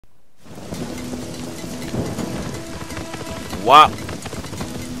Wop.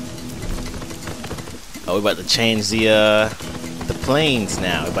 Oh, we're about to change the planes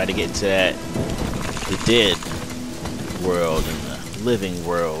now. We're about to get into the dead world and the living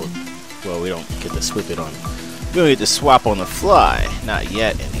world. Well, we don't get to swap it on. We don't get to swap on the fly. Not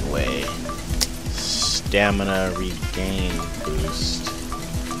yet, anyway. Stamina regain boost.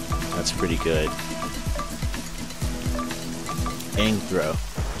 That's pretty good. Aim throw.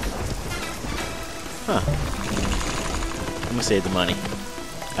 Huh. I'm gonna save the money.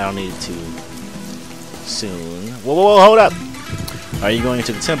 I don't need it to soon. Whoa, whoa, whoa, hold up! Are you going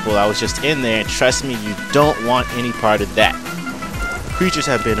into the temple? I was just in there, and trust me, you don't want any part of that. Creatures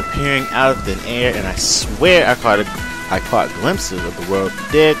have been appearing out of thin air, and I swear I caught glimpses of the world of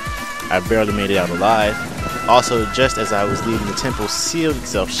the dead. I barely made it out alive. Also, just as I was leaving, the temple sealed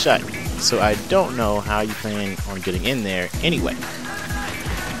itself shut, so I don't know how you plan on getting in there anyway.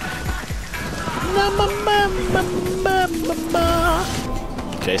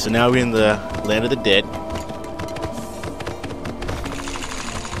 Okay, so now we're in the land of the dead.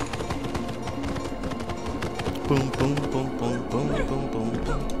 Boom, boom, boom, boom, boom, boom, boom,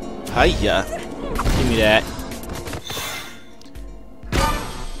 boom. Hiya! Give me that.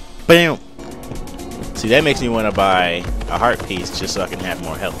 Bam! See, that makes me want to buy a heart piece just so I can have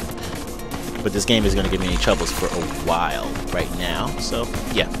more health. But this game is going to give me any troubles for a while right now, so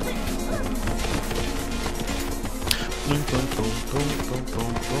yeah. Boom, boom, boom, boom, boom,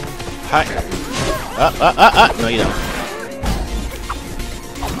 boom, boom. Hi! No, you don't.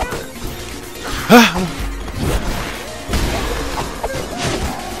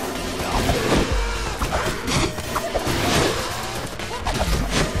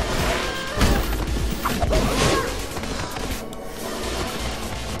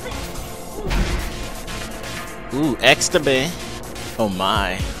 Ooh, extra bay. Oh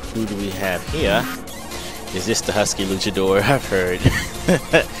my, who do we have here? Is this the husky luchador I've heard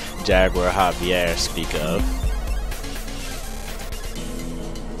Jaguar Javier speak of?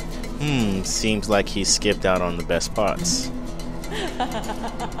 Seems like he skipped out on the best parts.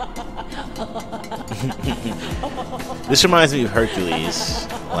 This reminds me of Hercules,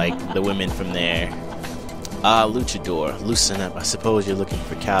 like the women from there. Ah, luchador, loosen up. I suppose you're looking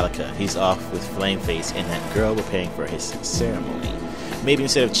for Calica. He's off with Flameface and that girl preparing for his ceremony. Maybe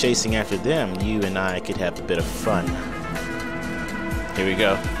instead of chasing after them, you and I could have a bit of fun. Here we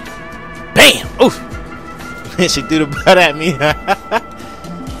go. Bam! Oof! She threw the butt at me.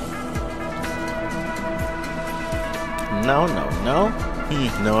 No, no, no.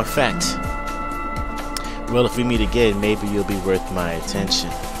 No effect. Well, if we meet again, maybe you'll be worth my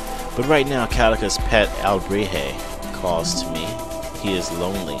attention. But right now, Calica's pet Albrehe calls to me. He is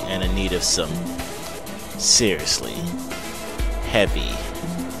lonely and in need of some seriously heavy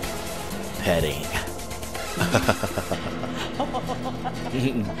petting.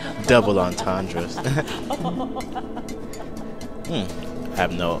 Double entendres.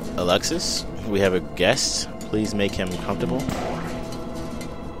 Have no Alexis. We have a guest. Please make him comfortable.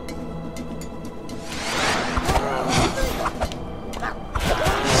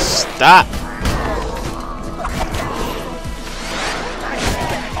 Stop!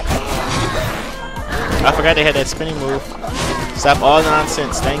 I forgot they had that spinning move. Stop all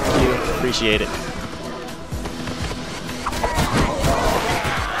nonsense. Thank you. Appreciate it.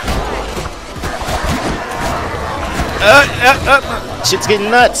 Shit's getting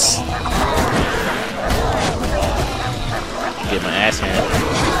nuts. Get my ass handed.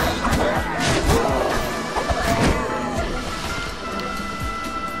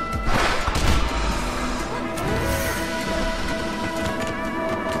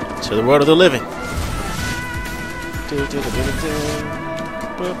 To the world of the living.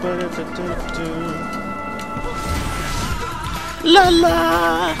 La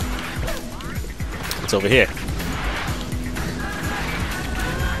la. It's over here.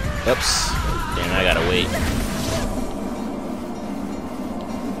 Oops. Damn, I gotta wait.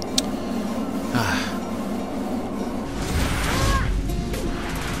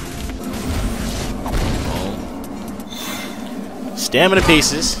 Stamina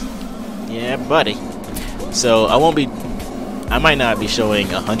pieces. Yeah, buddy. So I might not be showing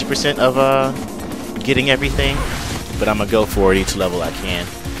 100% of getting everything, but I'm gonna go for it each level I can.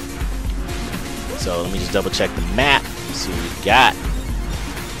 So let me just double check the map, see what we got.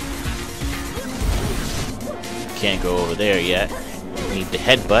 Can't go over there yet. We need the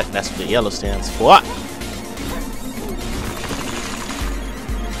headbutt, that's what the yellow stands for.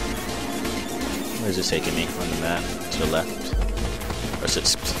 Where's it taking me on the map? To the left. Or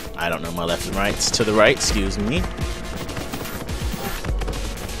I don't know my left and right. It's to the right, excuse me.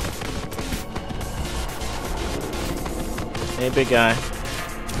 Hey, big guy.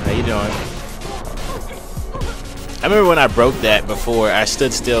 How you doing? I remember when I broke that before, I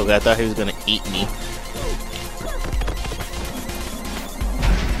stood still because I thought he was going to eat me.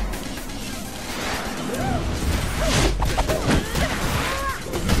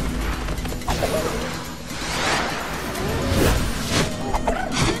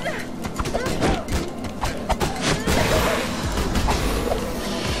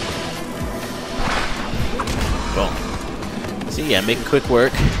 Yeah, making quick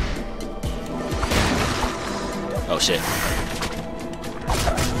work. Oh shit.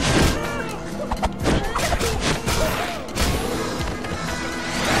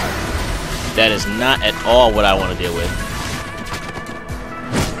 That is not at all what I want to deal with.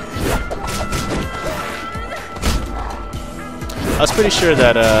 I was pretty sure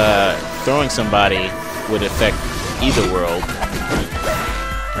that throwing somebody would affect either world.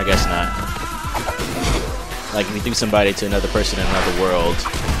 I guess not. Like, if you threw somebody to another person in another world,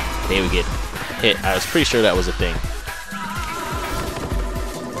 they would get hit. I was pretty sure that was a thing.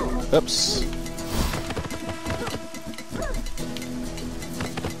 Oops.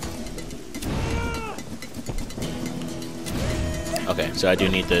 Okay, so I do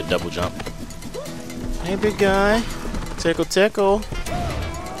need the double jump. Hey, big guy. Tickle, tickle.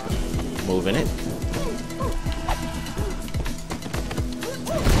 Moving it.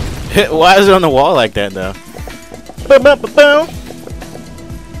 Why is it on the wall like that, though? Boom, boom, boom, boom.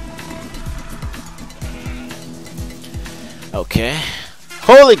 Okay.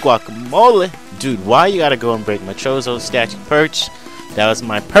 Holy guacamole. Dude, why you gotta go and break my Chozo statue perch? That was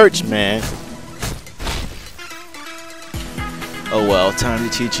my perch, man. Oh well, time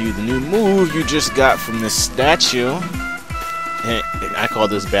to teach you the new move you just got from this statue. And I call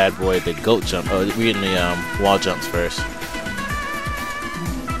this bad boy the goat jump. Oh, we're getting the wall jumps first.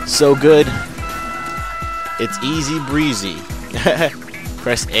 So good. It's easy breezy.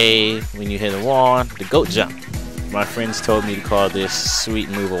 Press A when you hit a wall. The goat jump. My friends told me to call this sweet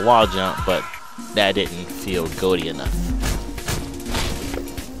move a wall jump, but that didn't feel goaty enough.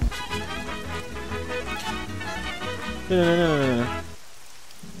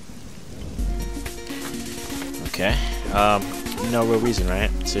 Okay. No real reason, right,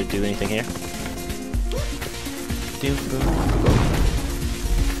 to do anything here. Boom, boom,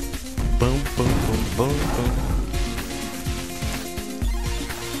 boom, boom, boom.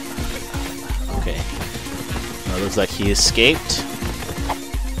 Okay. Looks like he escaped.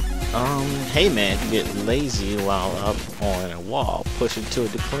 Hey man, you get lazy while up on a wall, push into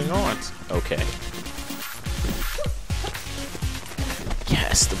it to cling on. Okay.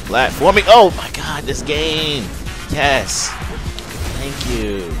 Yes, the platforming. Oh my god, this game. Yes. Thank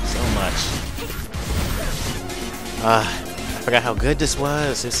you so much. I forgot how good this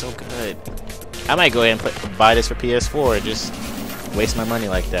was. It's so good. I might go ahead and buy this for PS4 and just waste my money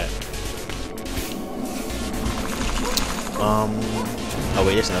like that. Oh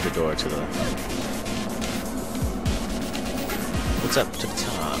wait, there's another door to the... What's up to the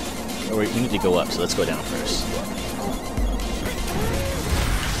top? Or you need to go up, so let's go down first.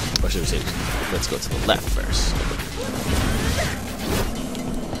 Or should we say, let's go to the left first.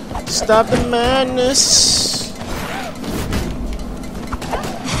 Stop the madness!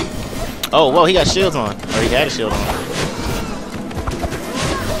 Oh, whoa, he got shields on. Or he had a shield on.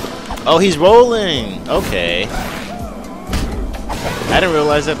 Oh, he's rolling! Okay. I didn't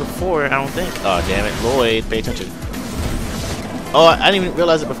realize that before, I don't think. Oh, damn it. Lloyd, pay attention. Oh, I didn't even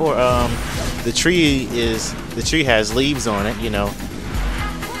realize it before. The tree has leaves on it, you know.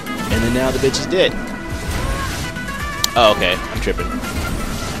 And then now the bitch is dead. Oh, okay. I'm tripping.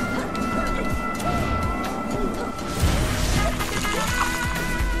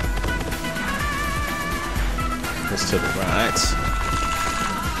 Let's to the right.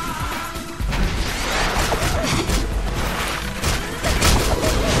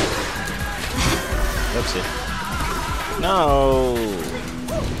 Oopsie. No.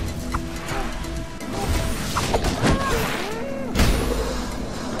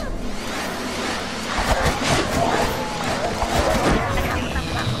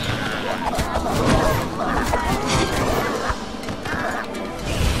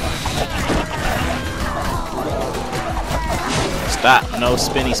 Stop. No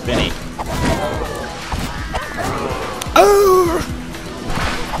spinny spinny. Oh!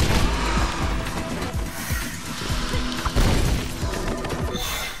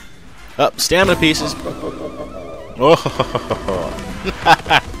 Up, stamina pieces. Oh.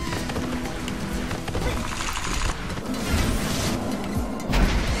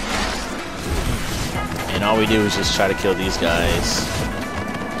 And all we do is just try to kill these guys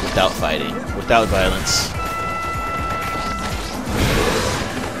without fighting, without violence.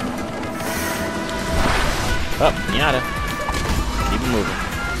 Up, Miata. Keep it moving.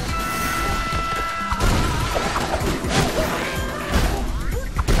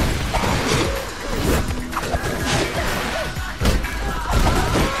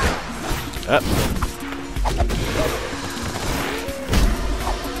 Up.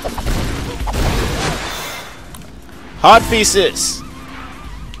 Hard pieces.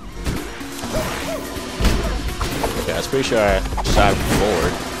 Okay, I was pretty sure I shot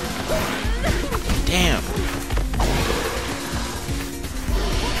forward. Damn.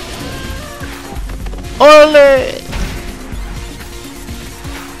 Ole!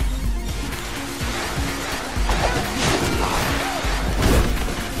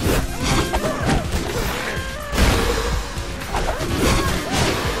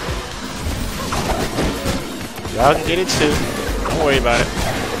 Y'all can get it too. Don't worry about it.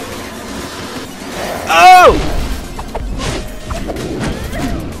 Oh!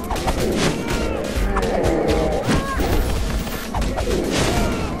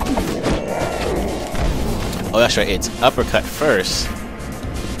 Oh, that's right. It's uppercut first.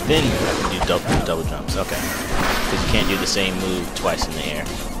 Then you can do double jumps. Okay. Because you can't do the same move twice in the air.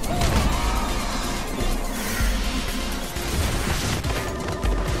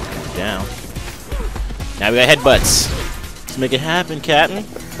 Down. Now we got headbutts. Let's make it happen, Captain.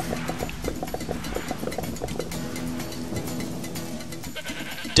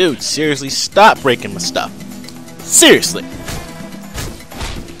 Dude, seriously, stop breaking my stuff. Seriously.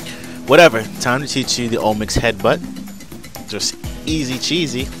 Whatever. Time to teach you the Omix headbutt. Just easy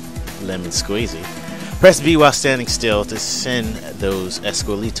cheesy, lemon squeezy. Press B while standing still to send those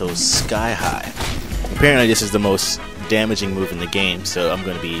esquelitos sky high. Apparently, this is the most damaging move in the game, so I'm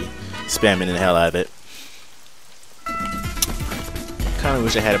going to be spamming the hell out of it. Kind of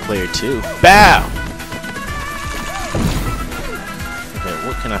wish I had a player too. Bow! Okay,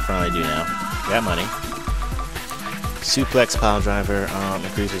 what can I finally do now? Got money. Suplex, pile driver,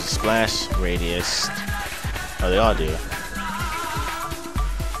 increases the splash radius. Oh, they all do.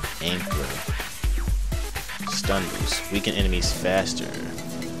 Aim throw. Stun boost. Weaken enemies faster.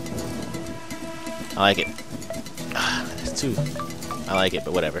 I like it. That's too. I like it,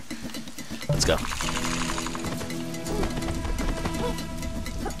 but whatever. Let's go.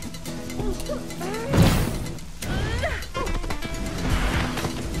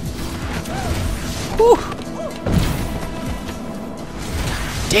 Whew.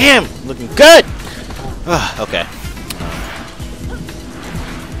 Damn, looking good. Okay.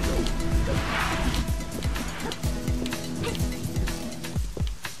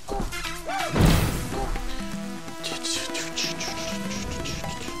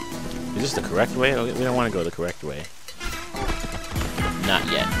 Is this the correct way? We don't want to go the correct way. Not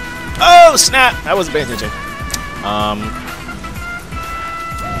yet. Oh snap! I wasn't paying attention.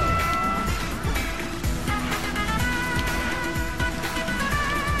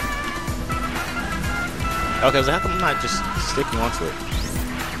 Okay, so how come I'm not just sticking onto it?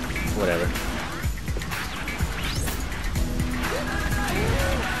 Whatever.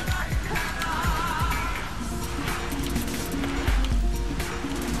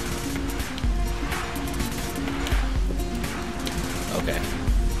 Okay.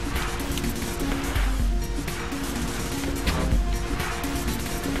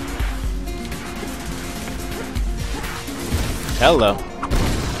 Hello.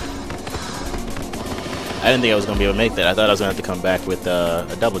 I didn't think I was going to be able to make that. I thought I was going to have to come back with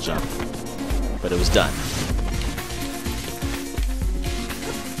a double jump. But it was done.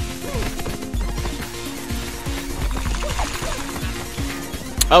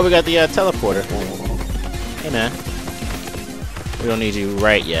 Oh, we got the teleporter. Hey, man. We don't need you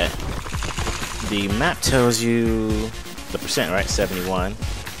right yet. The map tells you the percent, right? 71.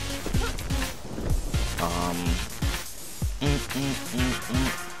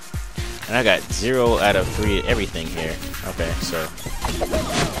 And I got 0 out of 3 everything here. Okay, so.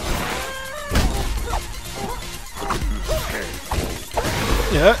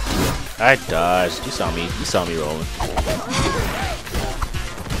 Yeah. I dodged. You saw me rolling.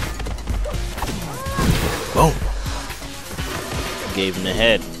 Boom. Gave him the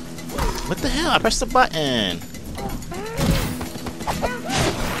head. What the hell? I pressed the button.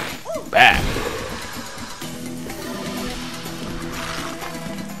 Back.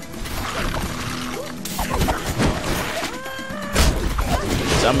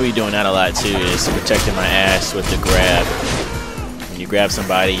 So I'm gonna be doing that a lot too, is protecting my ass with the grab. When you grab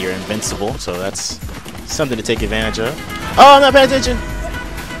somebody, you're invincible, so that's something to take advantage of. Oh, I'm not paying attention!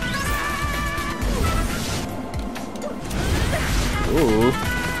 Ooh.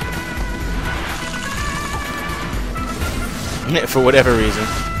 For whatever reason.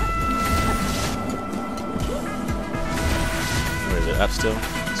 up still?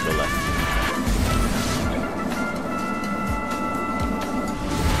 Let's go left.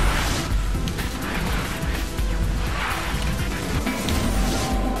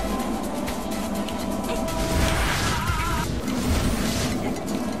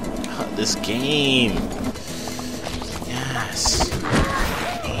 This game. Yes.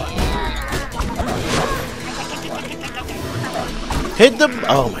 Hit the.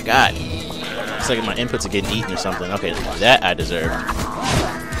 Oh my god. It's like my inputs are getting eaten or something. Okay, that I deserve.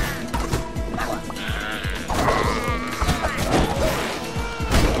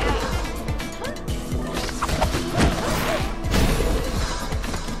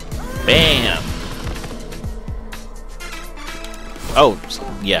 Bam. Oh,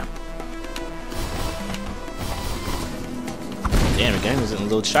 yeah. Damn, the game is a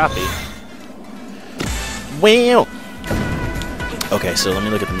little choppy. Wow! Okay, so let me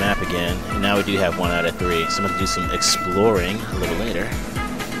look at the map again. And now we do have 1 out of 3. So I'm going to do some exploring a little later.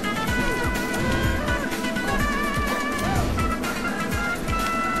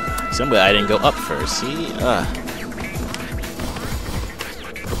 Somewhere I didn't go up first, see?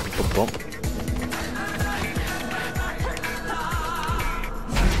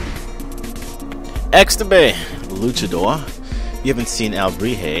 Extabe, Luchador. You haven't seen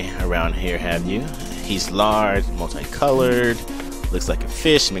Albrije around here, have you? He's large, multicolored, looks like a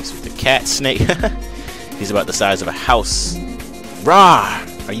fish mixed with a cat snake. He's about the size of a house. Rah!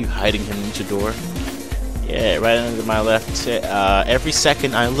 Are you hiding him, Luchador? Yeah, right under my left. Every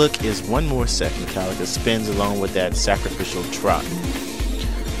second I look is one more second. Calica spins along with that sacrificial trot.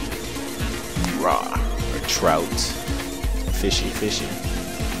 Rah! Or trout. Fishy, fishy.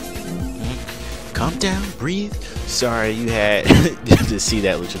 Calm down, breathe. Sorry you had to see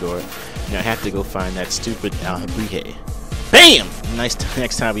that, Luchador. Now I have to go find that stupid Albrije. Bam!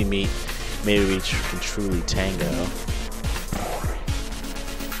 Next time we meet, maybe we can truly tango.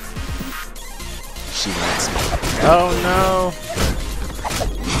 She wants me. Oh no!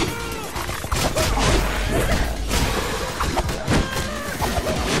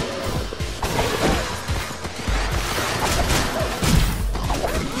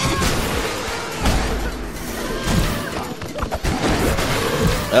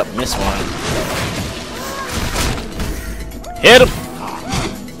 Oh, missed one. Hit him!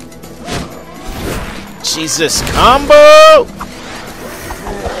 Jesus, combo!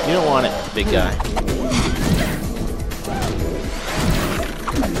 You don't want it, big guy.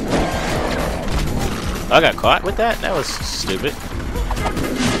 I got caught with that? That was stupid.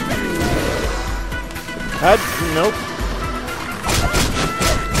 Nope.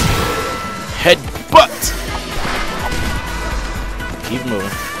 Headbutt! Keep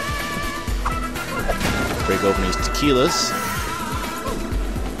moving. Break open these tequilas.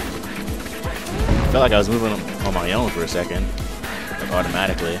 Felt like I was moving on my own for a second, like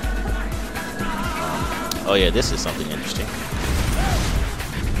automatically. Oh yeah, this is something interesting.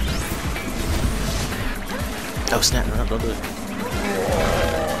 Oh snap! No, don't do it.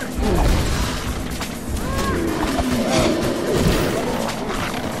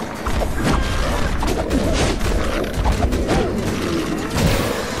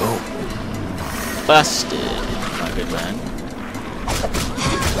 Busted, my good man.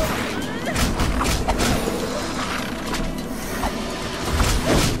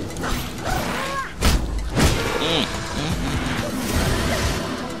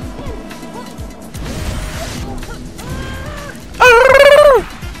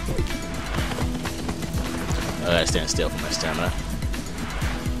 I gotta stand still for my stamina.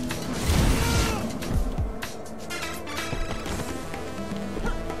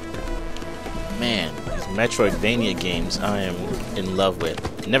 Man, these Metroidvania games I am in love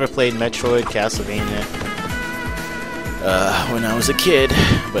with. Never played Metroid, Castlevania when I was a kid,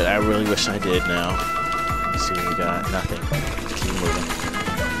 but I really wish I did now. Let's see what we got. Nothing. Keep moving.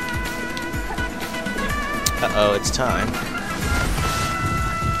 Uh-oh, it's time.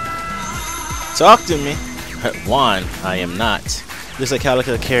 Talk to me. Juan, I am not. Looks like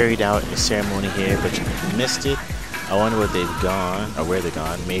Calica carried out a ceremony here, but you missed it. I wonder where they've gone, or where they're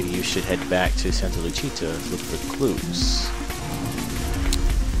gone. Maybe you should head back to Santa Lucita to look for clues.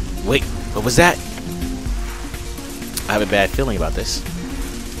 Wait, what was that? I have a bad feeling about this.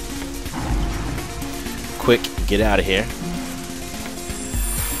 Quick, get out of here.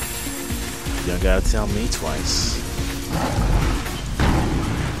 You don't gotta tell me twice.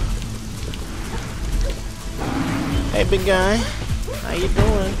 Hey, big guy. How you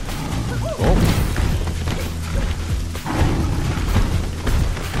doing? Oh.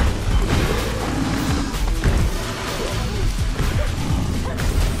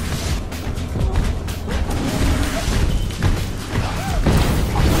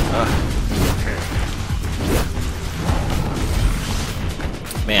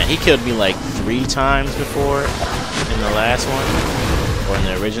 Man, he killed me like 3 times before in the last one, or in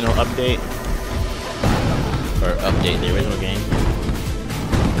the original update, or update the original game.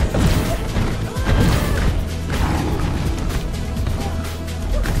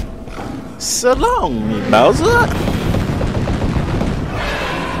 So long, Bowser.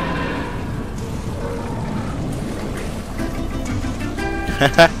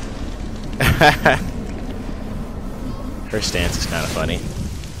 Her stance is kind of funny.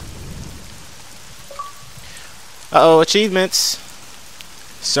 Uh-oh, achievements.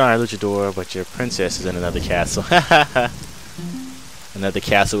 Sorry, Luchador, but your princess is in another castle. Another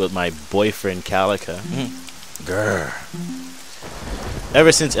castle with my boyfriend, Calica. Grr.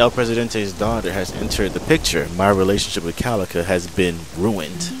 Ever since El Presidente's daughter has entered the picture, my relationship with Calica has been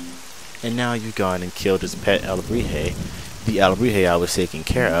ruined. And now you've gone and killed his pet Alebrije, the Alebrije I was taking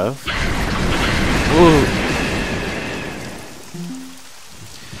care of. Ooh.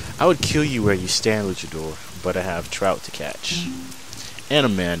 I would kill you where you stand, Luchador, but I have trout to catch. And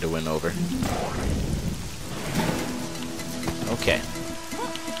Amanda went over. Okay.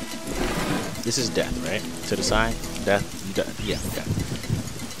 This is death, right? To the side? Death? Yeah, okay.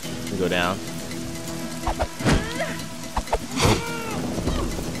 We go down.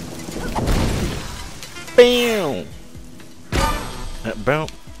 Bam! Boom.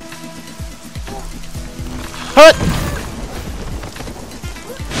 Hut!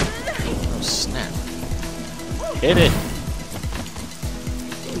 Oh, snap. Hit it.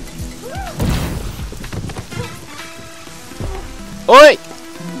 Oi!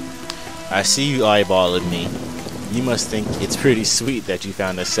 I see you eyeballing me. You must think it's pretty sweet that you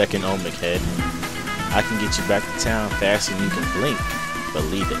found a second Omic head. I can get you back to town faster than you can blink.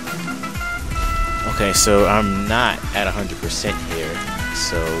 Believe it. Okay, so I'm not at 100% here.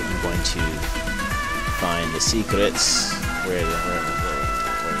 So I'm going to find the secrets. Where are we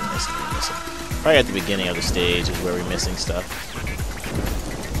missing? Probably at the beginning of the stage is where we're missing stuff.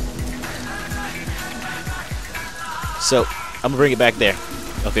 So I'm gonna bring it back there.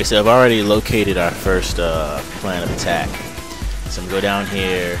 Okay, so I've already located our first plan of attack. So I'm gonna go down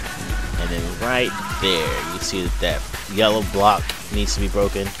here, and then right there, you see that that yellow block needs to be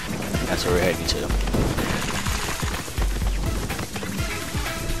broken. That's where we're heading to.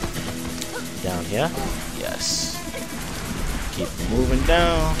 Down here? Yes. Keep moving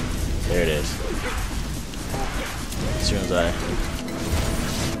down. There it is. As soon as I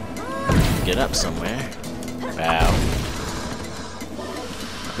get up somewhere. Wow.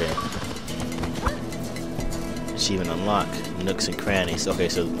 Okay. Achievement unlocked. Nooks and crannies. Okay,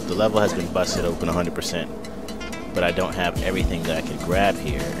 so the level has been busted open 100%. But I don't have everything that I can grab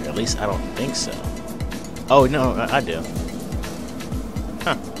here. At least I don't think so. Oh, no, I do.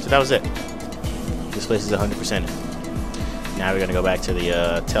 Huh. So that was it. This place is 100%. Now we're going to go back to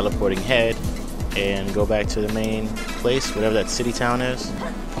the teleporting head and go back to the main place, whatever that city town is.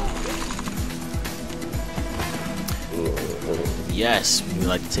 Yes, we would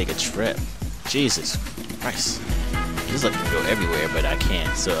like to take a trip. Jesus Christ. This is like to go everywhere, but I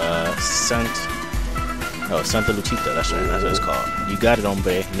can't. So, Santa Lucita, that's right, that's what it's called. You got it,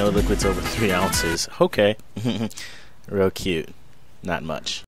 hombre. No liquids over 3 ounces. Okay. Real cute. Not much.